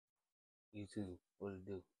YouTube, what it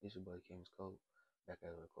do? It's your boy Kim's Code, back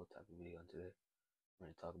at a cold topic video on today. We're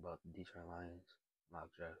going to talk about the Detroit Lions mock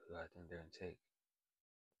draft, who I think they're going to take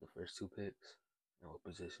the first two picks, and what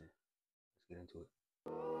position. Let's get into it.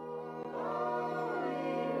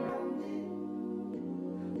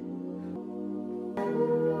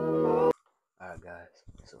 Alright guys,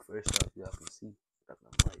 so first off, y'all can see,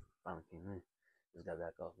 Mike finally came in. Just got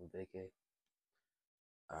back off from vacay.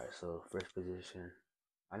 Alright, so first position,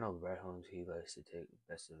 I know Brad Holmes, he likes to take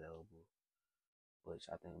best available, which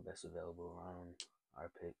I think best available around our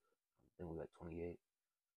pick. I think we got 28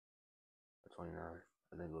 or 29.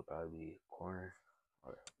 I think it would probably be corner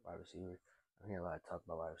or wide receiver. I'm hearing a lot of talk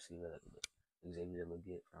about wide receiver, like Xavier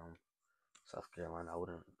Legette from South Carolina. I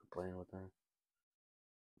wouldn't complain with him,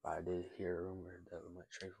 but I did hear a rumor that we might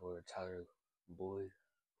trade for Tyler Boyd,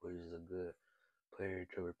 which is a good player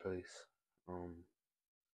to replace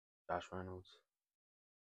Josh Reynolds.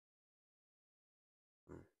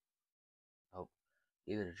 I hope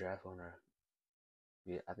either draft one or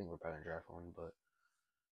I think we're probably gonna draft one, but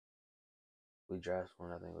if we draft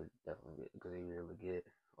one, I think we'd definitely get Xavier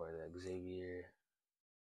Legette or the Xavier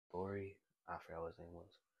Bory. I forgot what his name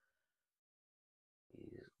was.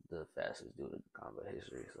 He's the fastest dude in combat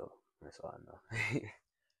history, so that's all I know.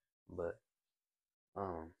 But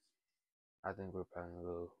I think we're probably gonna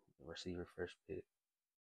go receiver first pick.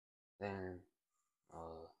 Then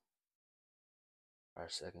our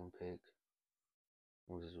second pick,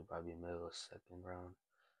 which will probably be middle of second round.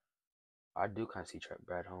 I do kind of see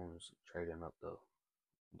Brad Holmes trading up though.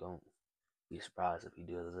 Don't be surprised if he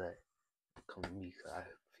does that. Come to me, cause I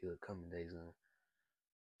feel it coming days gonna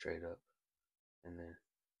trade up. And then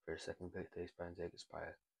for the second pick, he's probably take is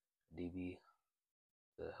probably DB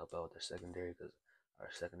to help out with their secondary, because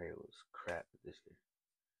our secondary was crap this year.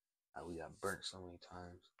 We got burnt so many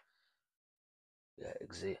times.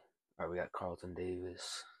 We got Carlton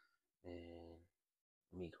Davis and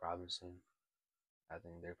Meek Robinson. I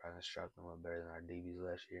think they're probably gonna strap them up better than our DBs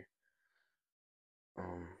last year.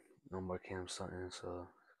 No more Cam Sutton, so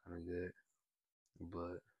kind of good.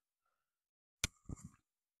 But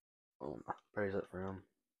prayers up for him.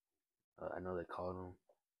 I know they called him,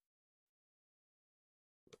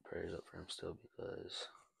 but prayers up for him still, because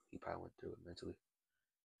he probably went through it mentally.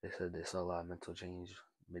 They said they saw a lot of mental change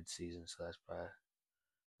mid-season, so that's probably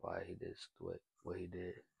why he did what he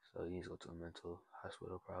did. So he needs to go to a mental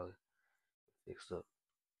hospital, probably fixed up.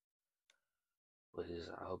 But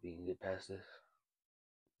I hope he can get past this,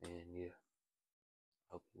 and yeah,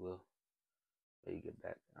 I hope he will. Maybe get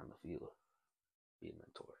back on the field, be a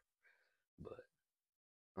mentor. But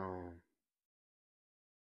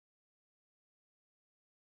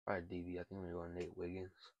probably DB. I think we're going Nate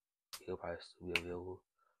Wiggins. He'll probably still be available.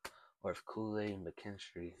 Or if Kool-Aid and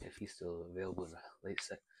McKinstry, if he's still available in the late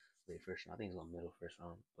first round, I think he's going middle first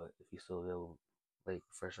round. But if he's still available late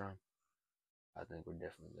first round, I think we're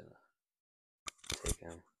definitely gonna take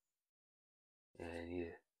him. And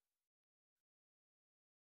yeah,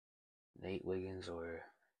 Nate Wiggins or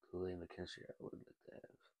Kool-Aid and McKinstry, I would like to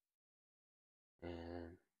have.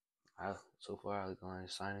 And so far I like the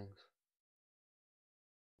Lions signings.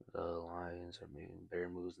 The Lions are making better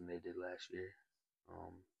moves than they did last year.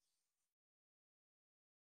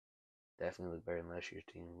 Definitely look better than last year's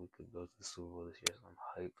team. We could go to the Super Bowl this year, so I'm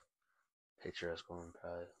hype. Picture us going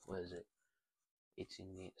probably, what is it,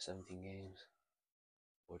 17 games,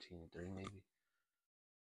 14-3 maybe.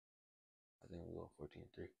 I think we're going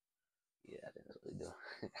 14-3. Yeah, I think that's what they do.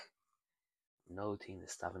 No team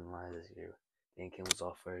is stopping the Lions this year. Dan Kim was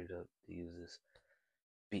all fired up to use this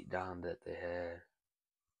beat down that they had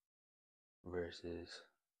versus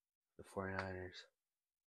the 49ers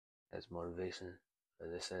as motivation.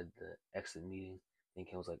 They said the exit meeting, Dan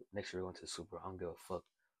Kim was like, next year we're going to the Super Bowl. I don't give a fuck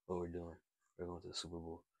what we're doing. We're going to the Super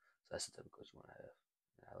Bowl. So that's the type of coach you want to have.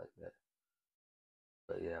 And I like that.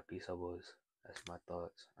 But yeah, peace out, boys. That's my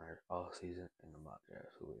thoughts on our offseason and the mock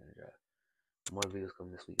draft. Who we're going to draft. More videos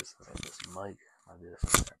coming this week. It sounds like this Mike. My videos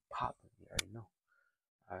are popping. You already know.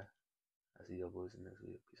 Alright. I'll see you boys in the next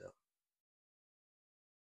video. Peace out.